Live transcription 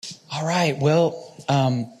All right. Well,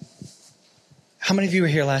 how many of you were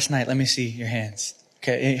here last night? Let me see your hands.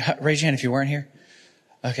 Okay. Raise your hand if you weren't here.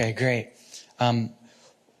 Okay, great.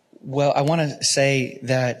 Well, I want to say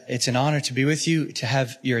that it's an honor to be with you. To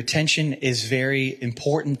have your attention is very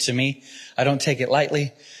important to me. I don't take it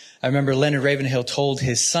lightly. I remember Leonard Ravenhill told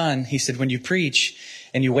his son, he said, when you preach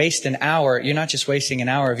and you waste an hour, you're not just wasting an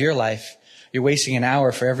hour of your life. You're wasting an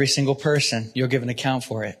hour for every single person. You'll give an account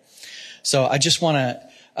for it. So I just want to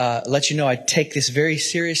let you know I take this very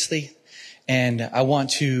seriously. And I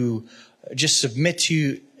want to just submit to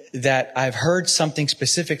you that I've heard something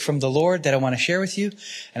specific from the Lord that I want to share with you.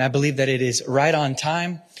 And I believe that it is right on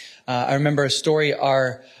time. I remember a story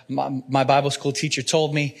my Bible school teacher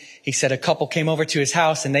told me. He said a couple came over to his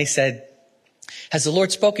house and they said, has the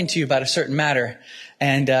Lord spoken to you about a certain matter?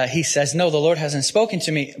 And he says, no, the Lord hasn't spoken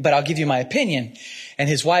to me, but I'll give you my opinion. And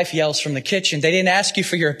his wife yells from the kitchen, they didn't ask you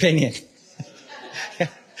for your opinion.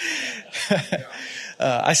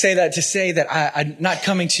 I say that to say that I'm not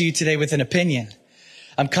coming to you today with an opinion.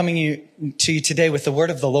 I'm coming to you today with the word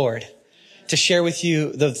of the Lord to share with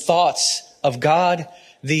you the thoughts of God,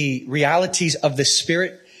 the realities of the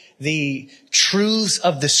Spirit, the truths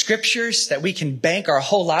of the Scriptures that we can bank our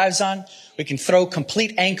whole lives on. We can throw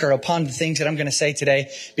complete anchor upon the things that I'm going to say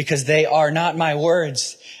today because they are not my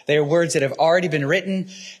words. They are words that have already been written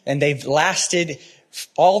and they've lasted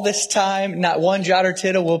all this time. Not one jot or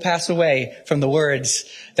tittle will pass away from the words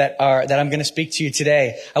that I'm going to speak to you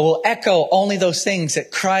today. I will echo only those things that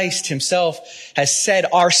Christ himself has said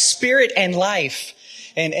are spirit and life.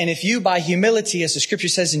 And if you by humility, as the scripture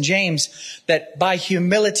says in James, that by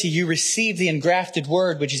humility you receive the engrafted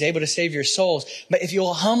word, which is able to save your souls. But if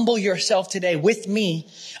you'll humble yourself today with me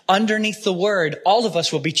underneath the word, all of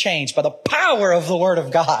us will be changed by the power of the word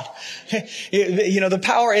of God. You know, the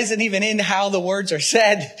power isn't even in how the words are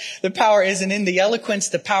said. The power isn't in the eloquence.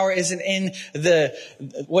 The power isn't in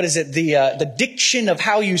the diction of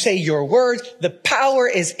how you say your words. The power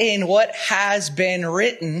is in what has been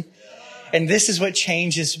written. And this is what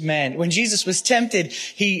changes men. When Jesus was tempted,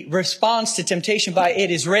 he responds to temptation by, it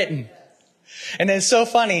is written. And it's so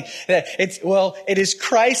funny that it is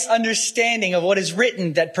Christ's understanding of what is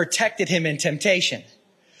written that protected him in temptation.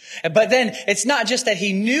 But then it's not just that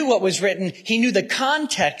he knew what was written, he knew the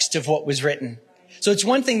context of what was written. So it's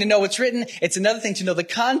one thing to know what's written. It's another thing to know the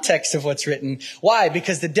context of what's written. Why?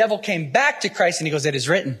 Because the devil came back to Christ and he goes, it is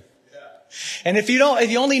written. And if you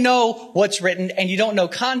only know what's written and you don't know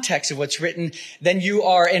context of what's written, then you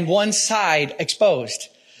are in one side exposed.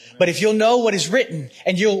 But if you'll know what is written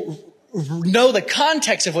and you'll know the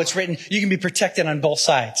context of what's written, you can be protected on both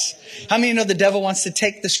sides. How many know the devil wants to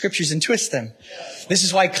take the scriptures and twist them? This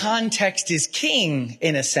is why context is king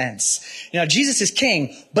in a sense. You know, Jesus is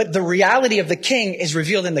king, but the reality of the king is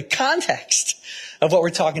revealed in the context of what we're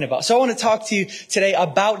talking about. So I want to talk to you today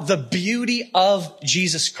about the beauty of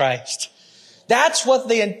Jesus Christ. That's what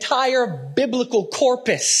the entire biblical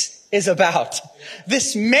corpus is about.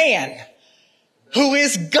 This man who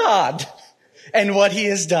is God and what he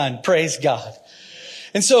has done. Praise God.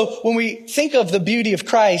 And so when we think of the beauty of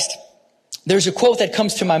Christ, there's a quote that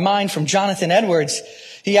comes to my mind from Jonathan Edwards.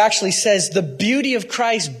 He actually says, the beauty of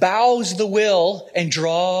Christ bows the will and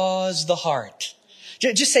draws the heart.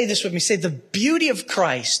 Just say this with me. Say, the beauty of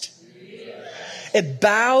Christ, it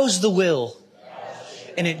bows the will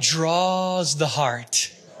and it draws the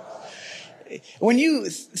heart. When you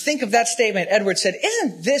think of that statement, Edward said,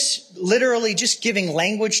 isn't this literally just giving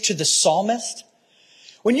language to the psalmist?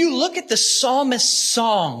 When you look at the psalmist's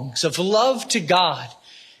songs of love to God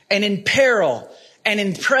and in peril and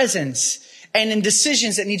in presence and in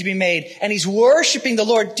decisions that need to be made, and he's worshiping the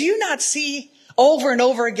Lord, do you not see over and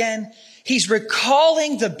over again, he's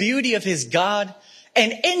recalling the beauty of his God?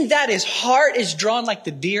 And in that, his heart is drawn like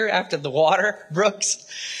the deer after the water brooks.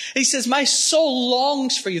 He says, my soul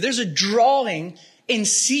longs for you. There's a drawing in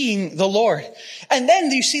seeing the Lord. And then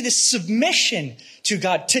you see this submission to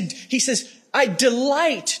God. He says, I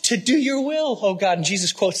delight to do your will, oh God. And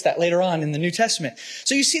Jesus quotes that later on in the New Testament.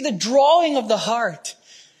 So you see the drawing of the heart.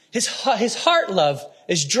 His heart love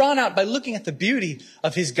is drawn out by looking at the beauty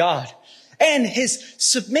of his God. And his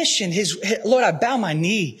submission, Lord, I bow my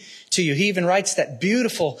knee to you. He even writes that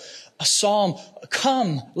beautiful psalm,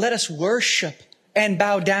 come, let us worship and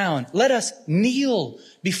bow down. Let us kneel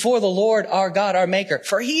before the Lord our God, our maker.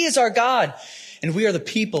 For he is our God, and we are the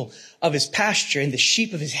people of his pasture and the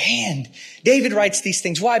sheep of his hand. David writes these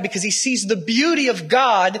things. Why? Because he sees the beauty of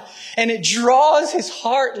God, and it draws his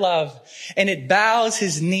heart love, and it bows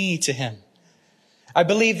his knee to him. I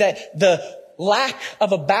believe that the lack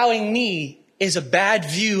of a bowing knee is a bad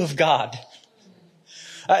view of God.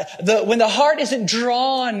 When the heart isn't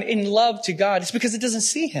drawn in love to God, it's because it doesn't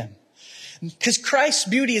see him. Because Christ's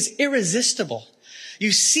beauty is irresistible.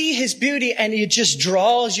 You see his beauty and it just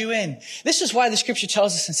draws you in. This is why the scripture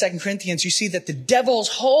tells us in 2 Corinthians, you see that the devil's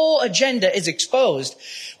whole agenda is exposed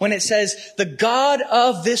when it says the God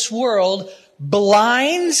of this world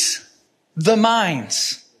blinds the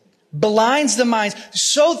minds. Blinds the minds.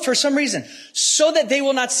 So for some reason, so that they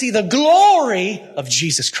will not see the glory of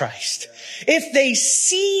Jesus Christ. If they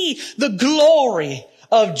see the glory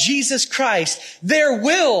of Jesus Christ, their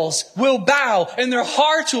wills will bow and their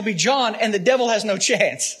hearts will be drawn and the devil has no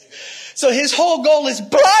chance. So his whole goal is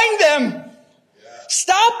blind them.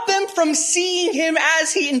 Stop them from seeing him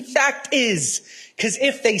as he in fact is. Because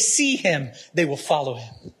if they see him, they will follow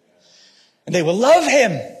him. And they will love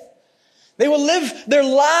him. They will live their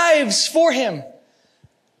lives for him.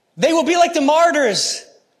 They will be like the martyrs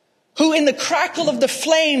who in the crackle of the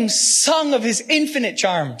flames sung of his infinite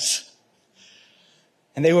charms.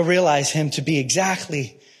 And they will realize him to be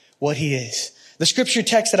exactly what he is. The scripture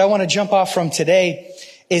text that I want to jump off from today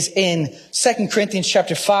is in 2 Corinthians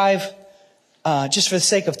chapter 5. Just for the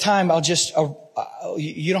sake of time,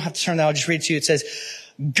 you don't have to turn there, I'll just read it to you. It says,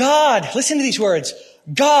 God, listen to these words.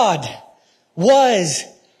 God was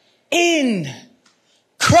in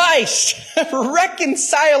Christ,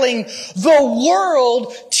 reconciling the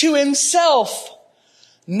world to himself,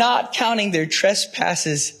 not counting their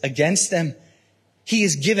trespasses against them. He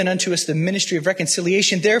has given unto us the ministry of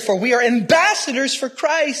reconciliation. Therefore, we are ambassadors for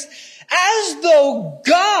Christ, as though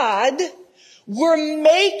God were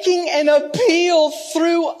making an appeal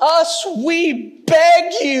through us. We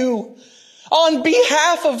beg you, on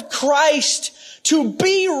behalf of Christ, to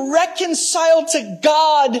be reconciled to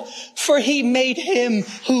God, for he made him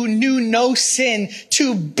who knew no sin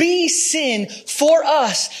to be sin for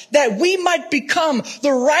us, that we might become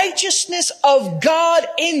the righteousness of God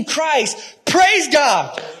in Christ. Praise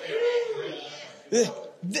God.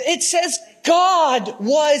 It says God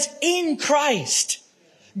was in Christ.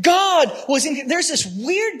 God was in. There's this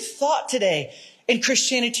weird thought today in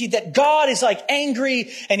Christianity that God is like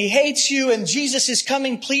angry and he hates you and Jesus is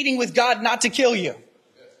coming pleading with God not to kill you.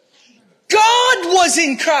 God was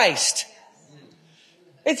in Christ.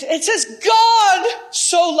 It says God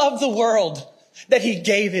so loved the world that he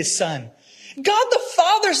gave his son. God the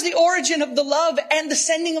Father is the origin of the love and the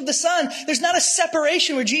sending of the Son. There's not a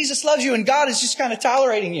separation where Jesus loves you and God is just kind of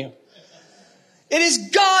tolerating you. It is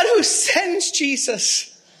God who sends Jesus.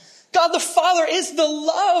 God the Father is the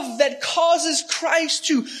love that causes Christ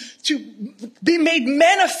to be made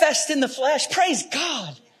manifest in the flesh. Praise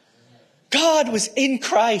God. God was in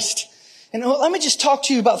Christ. And let me just talk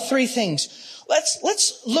to you about three things.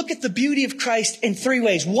 Let's look at the beauty of Christ in three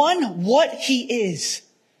ways. One, what he is.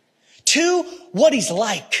 Two, what he's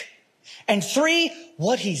like. And three,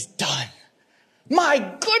 what he's done. My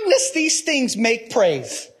goodness, these things make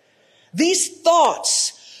praise. These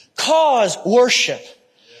thoughts cause worship.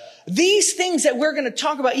 These things that we're going to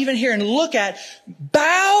talk about even here and look at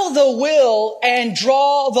bow the will and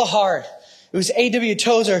draw the heart. It was A.W.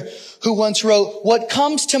 Tozer who once wrote, what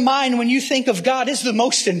comes to mind when you think of God is the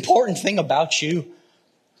most important thing about you.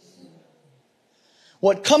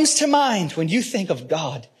 What comes to mind when you think of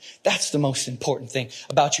God, that's the most important thing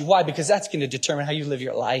about you. Why? Because that's going to determine how you live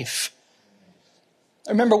your life.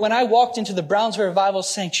 I remember when I walked into the Brownsville Revival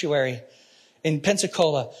Sanctuary in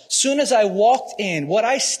Pensacola, soon as I walked in, what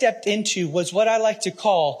I stepped into was what I like to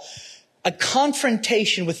call a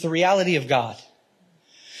confrontation with the reality of God.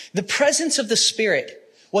 The presence of the Spirit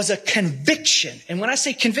was a conviction. And when I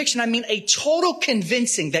say conviction, I mean a total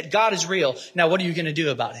convincing that God is real. Now, what are you going to do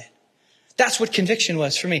about it? That's what conviction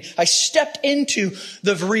was for me. I stepped into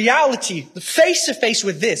the reality, face to face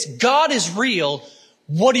with this. God is real.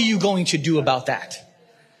 What are you going to do about that?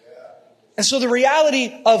 And so the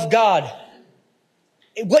reality of God,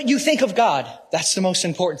 what you think of God, that's the most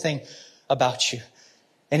important thing about you.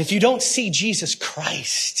 And if you don't see Jesus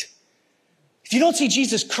Christ, you're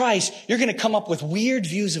going to come up with weird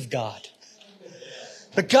views of God.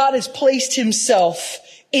 But God has placed himself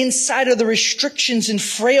inside of the restrictions and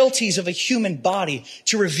frailties of a human body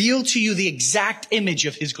to reveal to you the exact image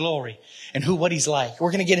of his glory and what he's like.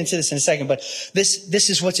 We're going to get into this in a second, but this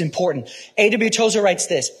is what's important. A.W. Tozer writes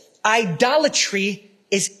this: idolatry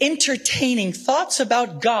is entertaining thoughts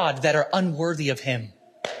about God that are unworthy of him.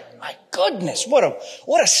 My goodness, what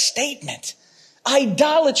a statement.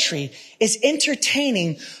 Idolatry is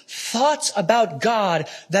entertaining thoughts about God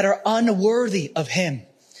that are unworthy of him.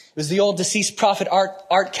 It was the old deceased prophet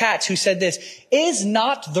Art Katz who said this: is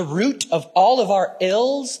not the root of all of our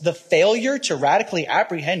ills the failure to radically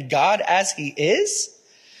apprehend God as he is?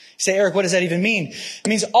 Say, Eric, what does that even mean? It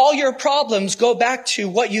means all your problems go back to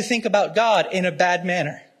what you think about God in a bad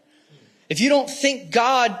manner. If you don't think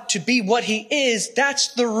God to be what he is,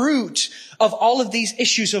 that's the root of all of these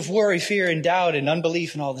issues of worry, fear, and doubt and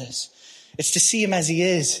unbelief and all this. It's to see him as he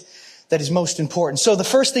is that is most important. So the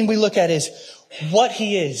first thing we look at is what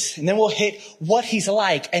he is. And then we'll hit what he's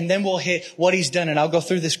like. And then we'll hit what he's done. And I'll go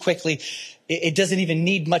through this quickly. It doesn't even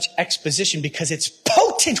need much exposition because it's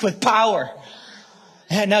potent with power.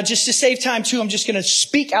 And now, just to save time too, I'm just going to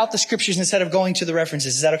speak out the scriptures instead of going to the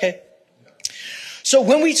references. Is that okay? So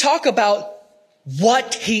when we talk about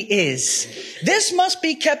what he is, this must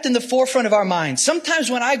be kept in the forefront of our minds.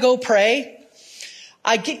 Sometimes when I go pray,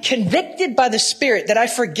 I get convicted by the Spirit that I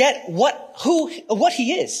forget what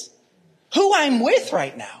he is, who I'm with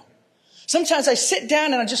right now. Sometimes I sit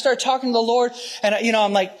down and I just start talking to the Lord and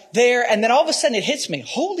I'm like there. And then all of a sudden it hits me.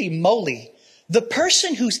 Holy moly. The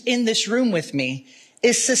person who's in this room with me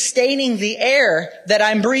is sustaining the air that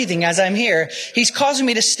I'm breathing as I'm here. He's causing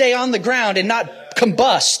me to stay on the ground and not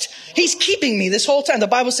combust. He's keeping me this whole time. The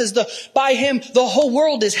Bible says by him, the whole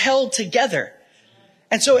world is held together.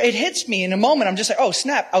 And so it hits me in a moment. I'm just like, oh,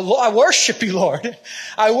 snap. I worship you, Lord.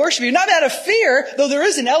 I worship you. Not out of fear, though there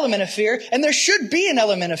is an element of fear, and there should be an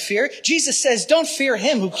element of fear. Jesus says, don't fear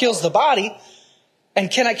him who kills the body and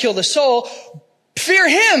cannot kill the soul. Fear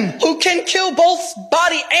him who can kill both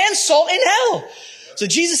body and soul in hell. So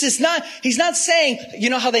Jesus he's not saying, you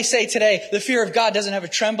know how they say today, the fear of God doesn't have a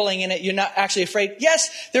trembling in it. You're not actually afraid. Yes,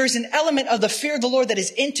 there is an element of the fear of the Lord that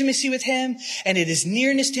is intimacy with him, and it is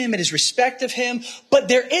nearness to him, it is respect of him. But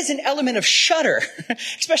there is an element of shudder,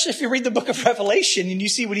 especially if you read the book of Revelation and you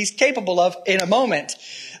see what he's capable of in a moment,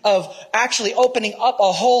 of actually opening up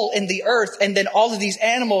a hole in the earth, and then all of these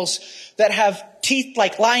animals that have teeth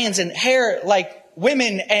like lions and hair like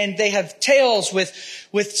women, and they have tails with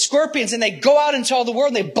scorpions, and they go out into all the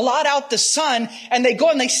world, and they blot out the sun, and they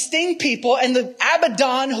go and they sting people, and the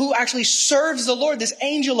Abaddon, who actually serves the Lord, this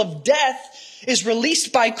angel of death, is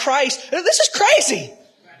released by Christ. This is crazy.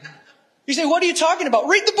 You say, what are you talking about?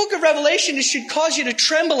 Read the book of Revelation. It should cause you to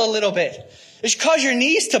tremble a little bit. It should cause your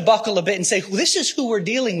knees to buckle a bit and say, this is who we're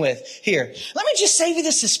dealing with here. Let me just save you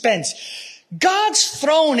the suspense. God's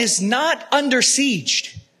throne is not under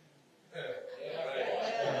siege.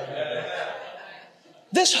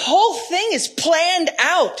 This whole thing is planned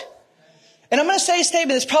out. And I'm going to say a statement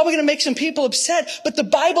that's probably going to make some people upset, but the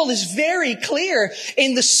Bible is very clear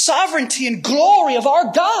in the sovereignty and glory of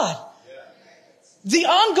our God. The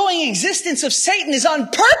ongoing existence of Satan is on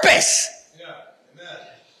purpose.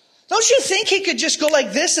 Don't you think he could just go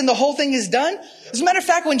like this and the whole thing is done? As a matter of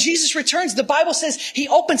fact, when Jesus returns, the Bible says he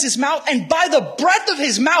opens his mouth, and by the breath of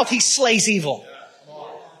his mouth, he slays evil.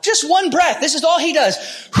 Just one breath. This is all he does.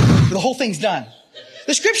 The whole thing's done.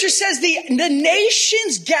 The scripture says the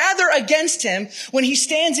nations gather against him when he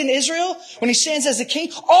stands in Israel, when he stands as a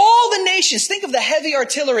king. All the nations, think of the heavy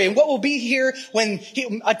artillery and what will be here when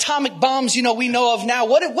atomic bombs, we know of now.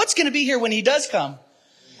 What's going to be here when he does come?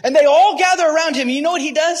 And they all gather around him. You know what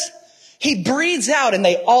he does? He breathes out and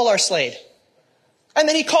they all are slayed. And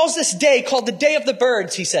then he calls this day called the Day of the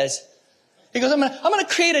Birds, he says. He goes, I'm going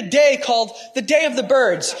to create a day called the Day of the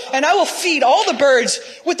Birds, and I will feed all the birds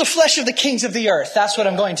with the flesh of the kings of the earth. That's what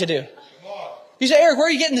I'm going to do. You say, Eric, where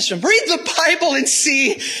are you getting this from? Read the Bible and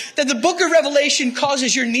see that the book of Revelation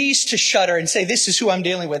causes your knees to shudder and say, this is who I'm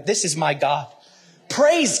dealing with. This is my God.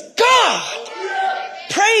 Praise God.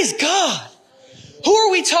 Praise God. Who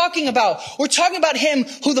are we talking about? We're talking about him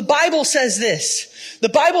who the Bible says this. The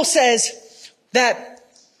Bible says that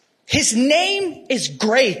his name is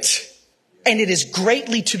great, and it is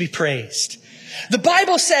greatly to be praised. The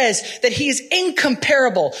Bible says that he is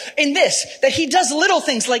incomparable in this, that he does little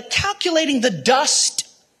things like calculating the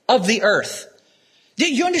dust of the earth.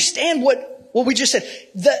 Do you understand what we just said?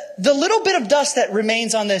 The little bit of dust that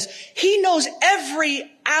remains on this, he knows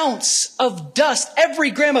every ounce of dust, every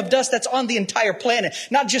gram of dust that's on the entire planet,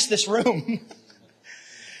 not just this room.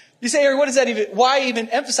 You say, Eric, why even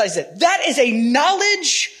emphasize it? That is a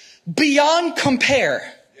knowledge beyond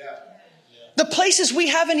compare. The places we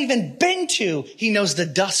haven't even been to, he knows the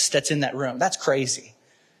dust that's in that room. That's crazy.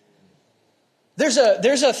 There's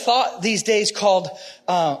a thought these days called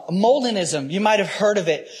Molinism. You might have heard of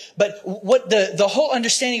it. But what the whole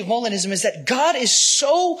understanding of Molinism is that God is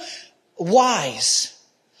so wise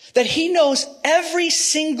that he knows every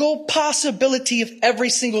single possibility of every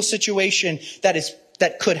single situation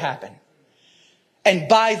that could happen. And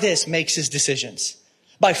by this makes his decisions.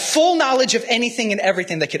 By full knowledge of anything and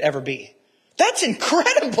everything that could ever be. That's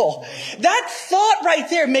incredible. That thought right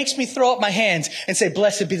there makes me throw up my hands and say,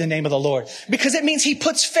 blessed be the name of the Lord. Because it means he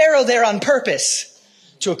puts Pharaoh there on purpose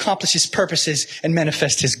to accomplish his purposes and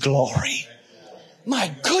manifest his glory.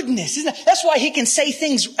 My goodness. That's why he can say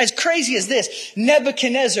things as crazy as this.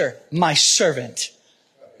 Nebuchadnezzar, my servant.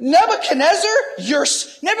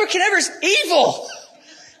 Nebuchadnezzar's evil.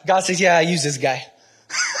 God says, yeah, I use this guy.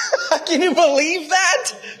 Can you believe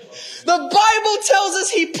that? The Bible tells us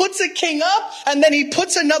he puts a king up and then he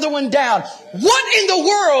puts another one down. What in the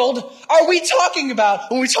world are we talking about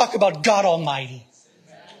when we talk about God Almighty?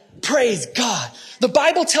 Praise God. The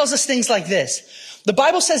Bible tells us things like this. The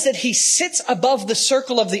Bible says that he sits above the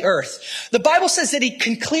circle of the earth. The Bible says that he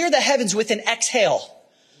can clear the heavens with an exhale.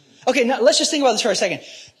 Okay, now let's just think about this for a second.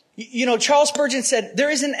 You know, Charles Spurgeon said, there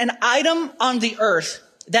isn't an item on the earth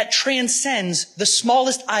that transcends the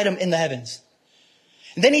smallest item in the heavens.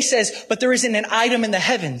 And then he says, but there isn't an item in the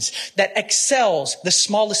heavens that excels the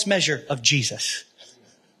smallest measure of Jesus.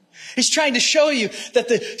 He's trying to show you that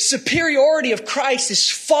the superiority of Christ is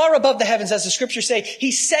far above the heavens. As the scriptures say,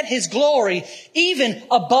 he set his glory even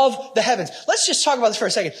above the heavens. Let's just talk about this for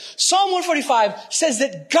a second. Psalm 145 says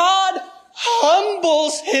that God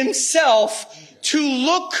humbles himself to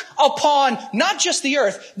look upon not just the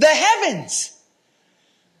earth, the heavens.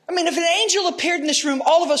 I mean, if an angel appeared in this room,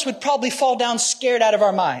 all of us would probably fall down scared out of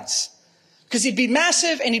our minds. Because he'd be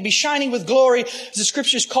massive and he'd be shining with glory. As the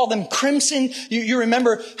scriptures call them crimson. You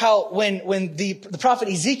remember how when the prophet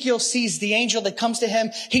Ezekiel sees the angel that comes to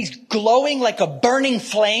him, he's glowing like a burning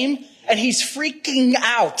flame and he's freaking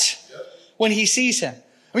out when he sees him.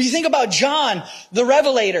 When you think about John, the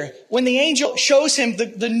Revelator, when the angel shows him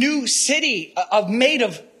the new city made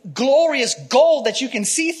of glorious gold that you can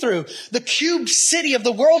see through, the cubed city of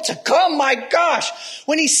the world to come, my gosh.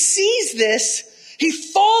 When he sees this, he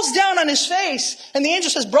falls down on his face and the angel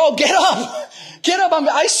says, bro, get up. Get up.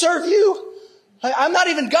 I serve you. I'm not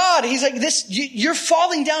even God. He's like, you're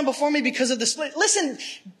falling down before me because of this. Listen,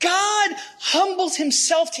 God humbles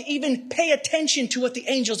himself to even pay attention to what the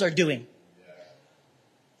angels are doing.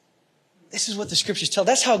 This is what the scriptures tell.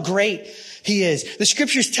 That's how great he is. The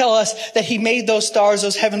scriptures tell us that he made those stars,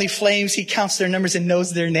 those heavenly flames. He counts their numbers and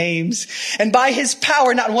knows their names. And by his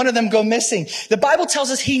power, not one of them go missing. The Bible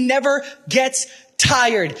tells us he never gets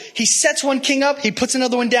tired. He sets one king up. He puts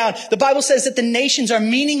another one down. The Bible says that the nations are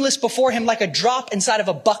meaningless before him like a drop inside of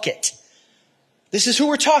a bucket. This is who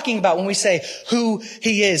we're talking about when we say who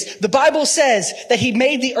he is. The Bible says that he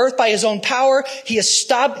made the earth by his own power. He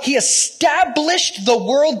established the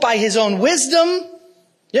world by his own wisdom.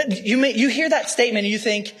 You hear that statement and you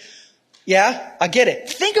think, yeah, I get it.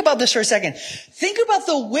 Think about this for a second. Think about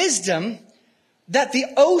the wisdom that the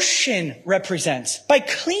ocean represents by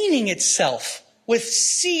cleaning itself with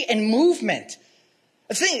sea and movement.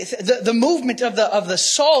 I think the movement of the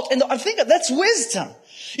salt, and I think that's wisdom.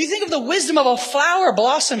 You think of the wisdom of a flower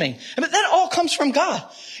blossoming. I mean, that all comes from God.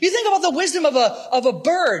 You think about the wisdom of a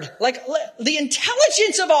bird, like the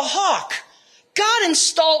intelligence of a hawk. God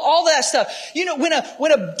installed all that stuff. You know,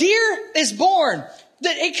 when a deer is born,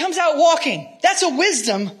 that it comes out walking. That's a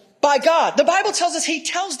wisdom by God. The Bible tells us he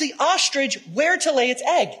tells the ostrich where to lay its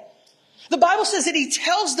egg. The Bible says that he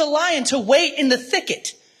tells the lion to wait in the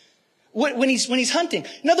thicket when he's hunting.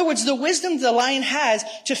 In other words, the wisdom the lion has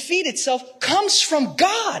to feed itself comes from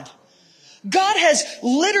God. God has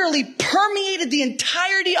literally permeated the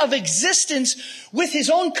entirety of existence with his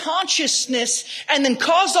own consciousness and then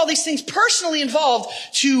caused all these things personally involved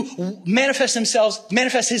to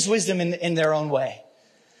manifest his wisdom in their own way.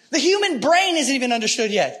 The human brain isn't even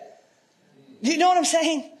understood yet. You know what I'm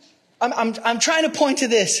saying? I'm trying to point to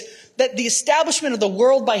this, that the establishment of the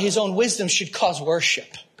world by his own wisdom should cause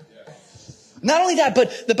worship. Not only that,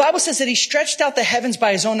 but the Bible says that he stretched out the heavens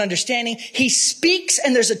by his own understanding. He speaks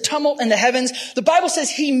and there's a tumult in the heavens. The Bible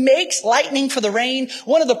says he makes lightning for the rain.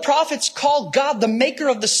 One of the prophets called God the maker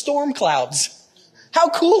of the storm clouds. How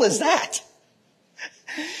cool is that?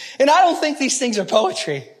 And I don't think these things are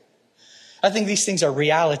poetry. I think these things are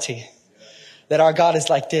reality. That our God is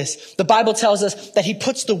like this. The Bible tells us that he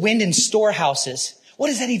puts the wind in storehouses. What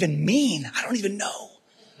does that even mean? I don't even know.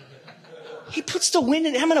 He puts the wind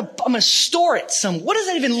in, I'm going to store it what does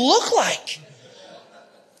that even look like?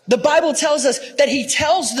 The Bible tells us that he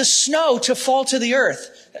tells the snow to fall to the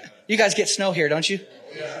earth. You guys get snow here, don't you?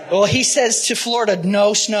 Well, he says to Florida,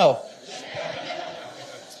 no snow.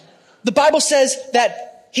 The Bible says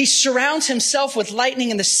that he surrounds himself with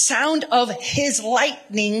lightning and the sound of his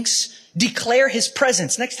lightnings declare his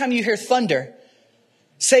presence. Next time you hear thunder,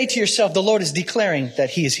 say to yourself, the Lord is declaring that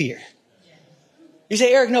he is here. You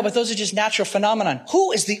say, Eric, no, but those are just natural phenomenon.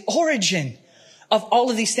 Who is the origin of all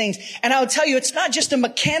of these things? And I would tell you, it's not just a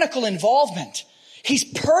mechanical involvement. He's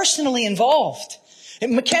personally involved.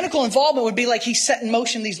 And mechanical involvement would be like he set in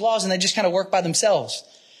motion these laws and they just kind of work by themselves.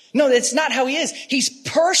 No, that's not how he is. He's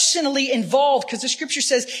personally involved because the scripture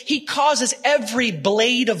says he causes every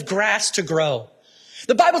blade of grass to grow.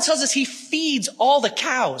 The Bible tells us he feeds all the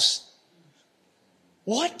cows.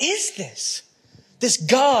 What is this? This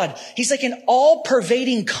God, he's like an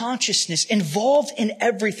all-pervading consciousness involved in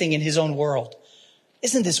everything in his own world.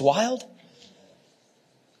 Isn't this wild?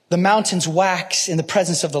 The mountains wax in the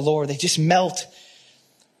presence of the Lord. They just melt.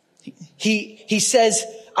 He says,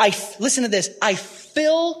 listen to this, I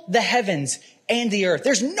fill the heavens and the earth.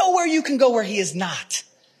 There's nowhere you can go where he is not.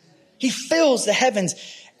 He fills the heavens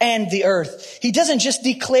and the earth. He doesn't just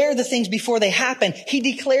declare the things before they happen. He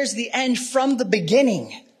declares the end from the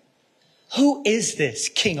beginning. Who is this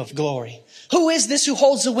King of glory? Who is this who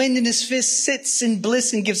holds the wind in his fist, sits in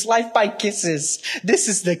bliss and gives life by kisses? This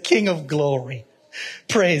is the King of glory.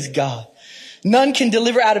 Praise God. None can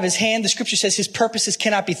deliver out of his hand. The scripture says his purposes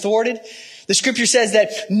cannot be thwarted. The scripture says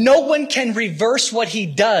that no one can reverse what he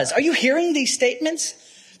does. Are you hearing these statements?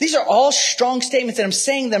 These are all strong statements, and I'm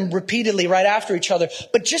saying them repeatedly right after each other.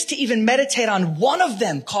 But just to even meditate on one of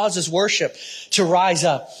them causes worship to rise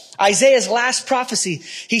up. Isaiah's last prophecy,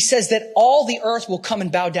 he says that all the earth will come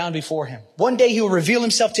and bow down before him. One day he will reveal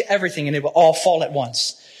himself to everything, and it will all fall at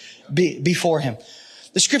once before him.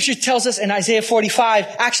 The scripture tells us in Isaiah 45,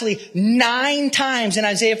 actually 9 times in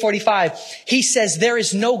Isaiah 45, he says, there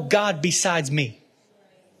is no God besides me.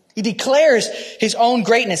 He declares his own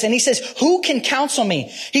greatness. And he says, who can counsel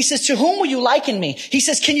me? He says, to whom will you liken me? He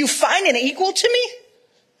says, can you find an equal to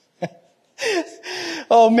me?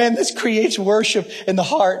 Oh man, this creates worship in the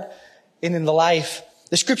heart and in the life.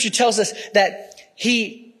 The scripture tells us that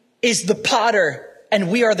he is the potter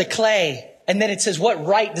and we are the clay. And then it says, what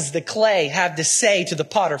right does the clay have to say to the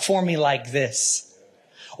potter, form me like this?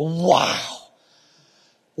 Wow.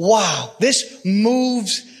 Wow. This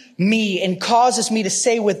moves me and causes me to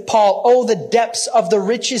say with Paul, oh, the depths of the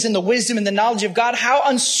riches and the wisdom and the knowledge of God. How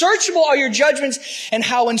unsearchable are your judgments and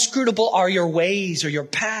how inscrutable are your ways or your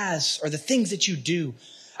paths or the things that you do.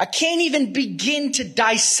 I can't even begin to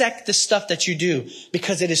dissect the stuff that you do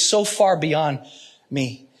because it is so far beyond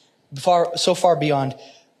me, so far beyond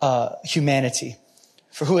humanity.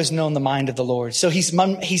 For who has known the mind of the Lord? So he's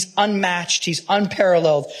unmatched. He's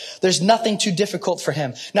unparalleled. There's nothing too difficult for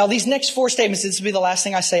him. Now, these next 4 statements, this will be the last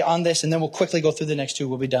thing I say on this, and then we'll quickly go through the next 2.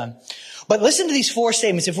 We'll be done. But listen to these 4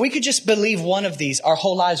 statements. If we could just believe one of these, our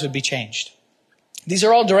whole lives would be changed. These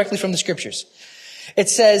are all directly from the scriptures. It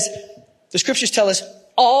says, the scriptures tell us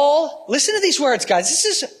listen to these words, guys.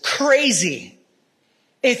 This is crazy.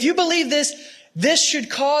 If you believe this, this should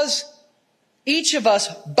cause each of us,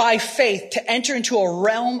 by faith, to enter into a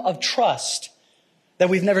realm of trust that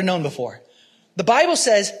we've never known before. The Bible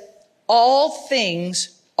says, all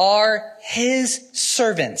things are his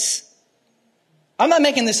servants. I'm not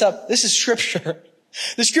making this up. This is scripture.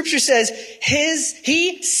 The scripture says,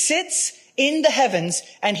 he sits in the heavens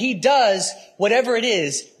and he does whatever it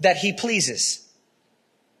is that he pleases.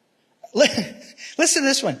 Listen to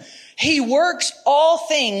this one. He works all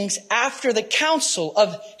things after the counsel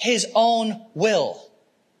of his own will.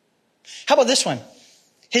 How about this one?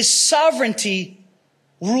 His sovereignty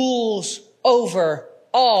rules over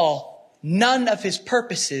all. None of his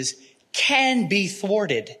purposes can be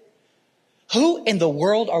thwarted. Who in the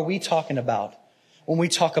world are we talking about when we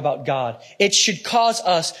talk about God? It should cause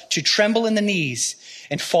us to tremble in the knees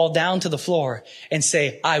and fall down to the floor and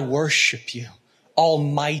say, I worship you,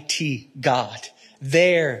 Almighty God.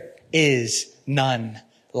 There is none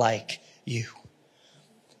like you.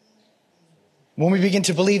 When we begin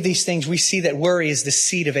to believe these things, we see that worry is the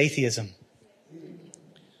seed of atheism.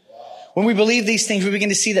 When we believe these things, we begin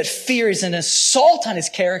to see that fear is an assault on his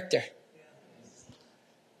character.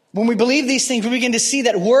 When we believe these things, we begin to see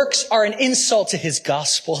that works are an insult to his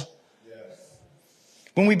gospel.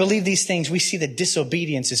 When we believe these things, we see that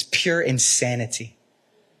disobedience is pure insanity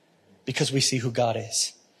because we see who God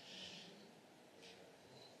is.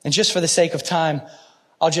 And just for the sake of time,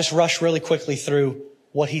 I'll just rush really quickly through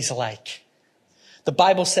what he's like. The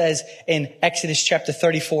Bible says in Exodus chapter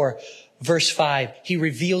 34, verse 5, he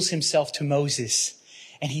reveals himself to Moses.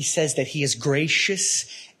 And he says that he is gracious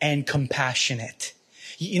and compassionate.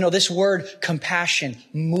 You know, this word compassion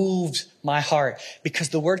moves my heart because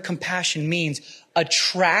the word compassion means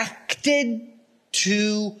attracted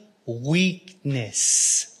to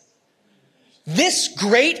weakness. This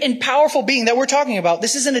great and powerful being that we're talking about,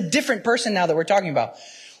 this isn't a different person now that we're talking about.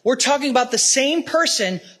 We're talking about the same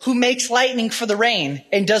person who makes lightning for the rain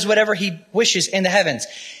and does whatever he wishes in the heavens.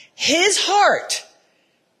 His heart,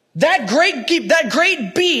 that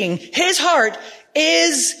great being, his heart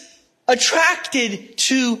is attracted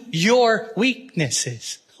to your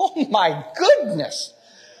weaknesses. Oh my goodness.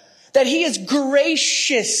 that he is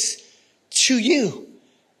gracious to you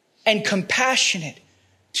and compassionate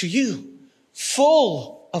to you,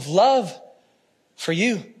 full of love for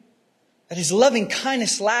you, that his loving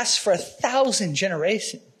kindness lasts for 1,000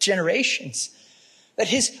 generations, that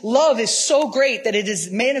his love is so great that it is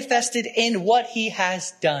manifested in what he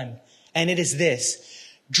has done. And it is this: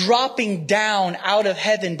 dropping down out of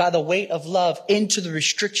heaven by the weight of love into the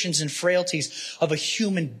restrictions and frailties of a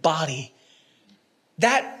human body.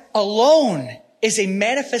 That alone is a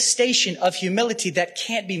manifestation of humility that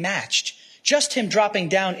can't be matched. Just him dropping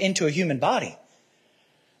down into a human body.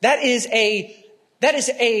 That is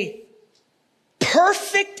a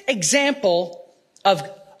perfect example of,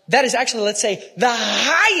 that is actually, let's say, the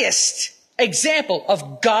highest example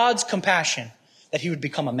of God's compassion, that he would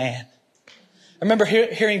become a man. I remember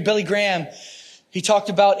hearing Billy Graham. He talked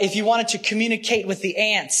about if you wanted to communicate with the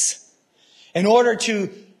ants, in order to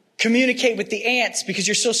communicate with the ants, because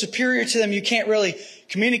you're so superior to them, you can't really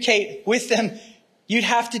communicate with them, you'd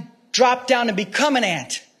have to drop down and become an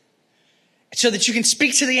ant so that you can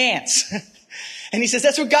speak to the ants. And he says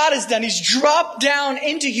that's what God has done. He's dropped down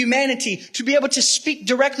into humanity to be able to speak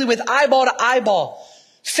directly with eyeball to eyeball,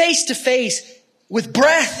 face to face, with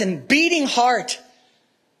breath and beating heart,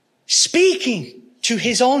 speaking to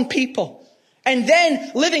his own people, and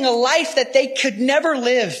then living a life that they could never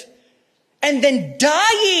live, and then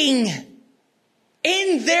dying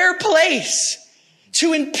in their place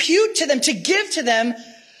to impute to them, to give to them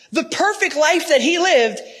the perfect life that he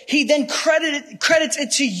lived. He then credits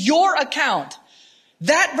it to your account.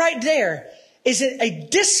 That right there is a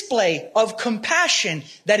display of compassion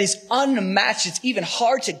that is unmatched. It's even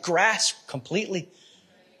hard to grasp completely.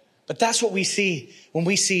 But that's what we see when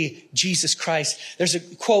we see Jesus Christ. There's a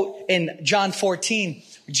quote in John 14.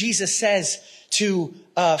 Jesus says to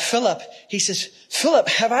Philip, he says, "Philip,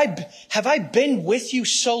 have I been with you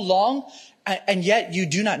so long and yet you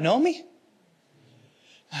do not know me?"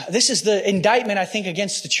 This is the indictment, I think,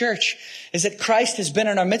 against the church, is that Christ has been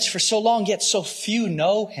in our midst for so long, yet so few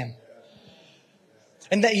know him.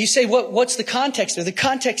 And that you say, what's the context there? The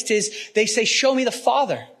context is they say, "Show me the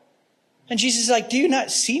Father." And Jesus is like, "Do you not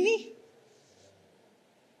see me?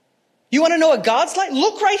 You want to know what God's like?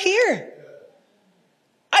 Look right here.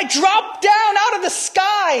 I dropped down out of the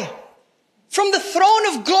sky from the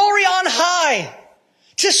throne of glory on high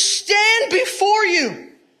to stand before you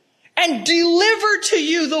and deliver to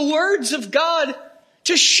you the words of God,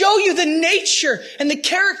 to show you the nature and the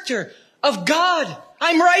character of God.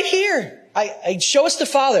 I'm right here. I show us the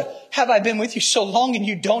Father. Have I been with you so long and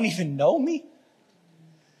you don't even know me?"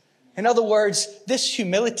 In other words, this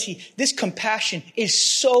humility, this compassion is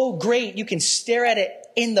so great, you can stare at it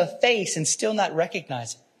in the face and still not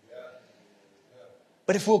recognize it.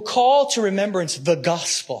 But if we'll call to remembrance the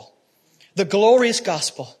gospel, the glorious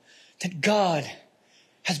gospel, that God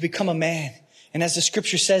has become a man. And as the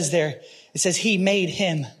scripture says there, it says he made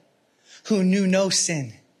him who knew no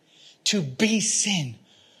sin to be sin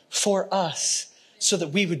for us so that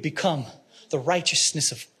we would become the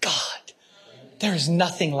righteousness of God. There is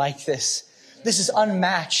nothing like this. This is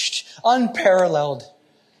unmatched, unparalleled.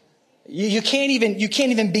 You can't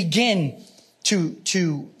even begin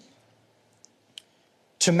to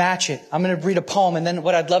match it. I'm going to read a poem, and then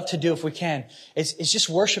what I'd love to do, if we can, is just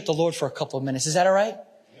worship the Lord for a couple of minutes. Is that all right?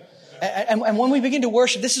 And when we begin to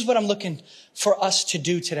worship, this is what I'm looking for us to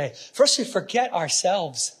do today. For us to forget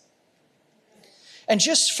ourselves. And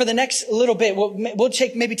just for the next little bit, we'll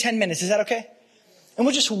take maybe 10 minutes. Is that okay? And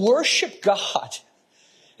we'll just worship God.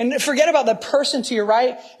 And forget about the person to your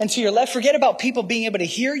right and to your left. Forget about people being able to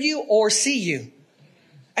hear you or see you.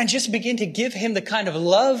 And just begin to give him the kind of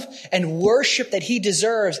love and worship that he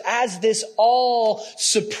deserves as this all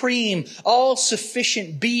supreme, all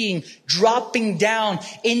sufficient being dropping down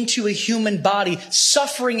into a human body,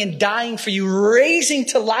 suffering and dying for you, raising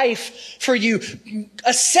to life for you,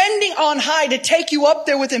 ascending on high to take you up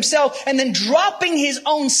there with himself, and then dropping his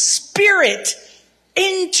own spirit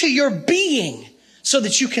into your being so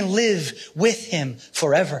that you can live with him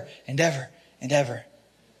forever and ever and ever.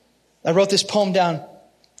 I wrote this poem down.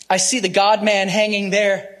 I see the God-man hanging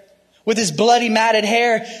there with his bloody matted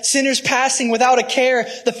hair, sinners passing without a care.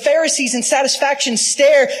 The Pharisees in satisfaction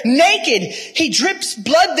stare. Naked, he drips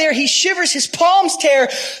blood there. He shivers, his palms tear.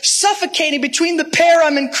 Suffocating between the pair,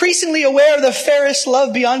 I'm increasingly aware of the fairest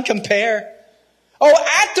love beyond compare. Oh,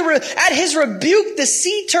 at his rebuke, the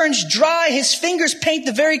sea turns dry. His fingers paint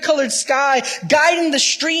the varicolored sky, guiding the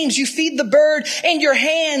streams. You feed the bird, and your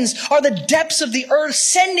hands are the depths of the earth,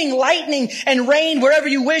 sending lightning and rain wherever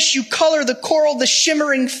you wish. You color the coral, the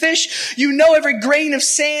shimmering fish. You know every grain of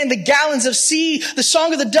sand, the gallons of sea, the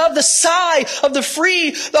song of the dove, the sigh of the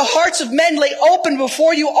free. The hearts of men lay open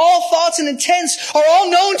before you. All thoughts and intents are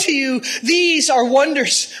all known to you. These are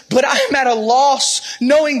wonders, but I am at a loss,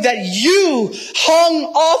 knowing that you hung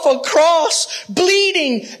off a cross,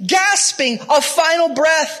 bleeding, gasping a final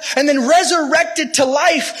breath, and then resurrected to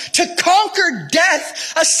life, to conquer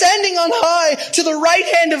death, ascending on high to the right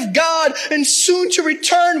hand of God, and soon to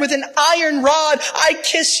return with an iron rod. I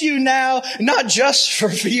kiss you now, not just for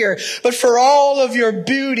fear, but for all of your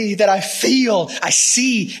beauty that I feel, I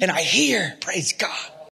see, and I hear. Praise God.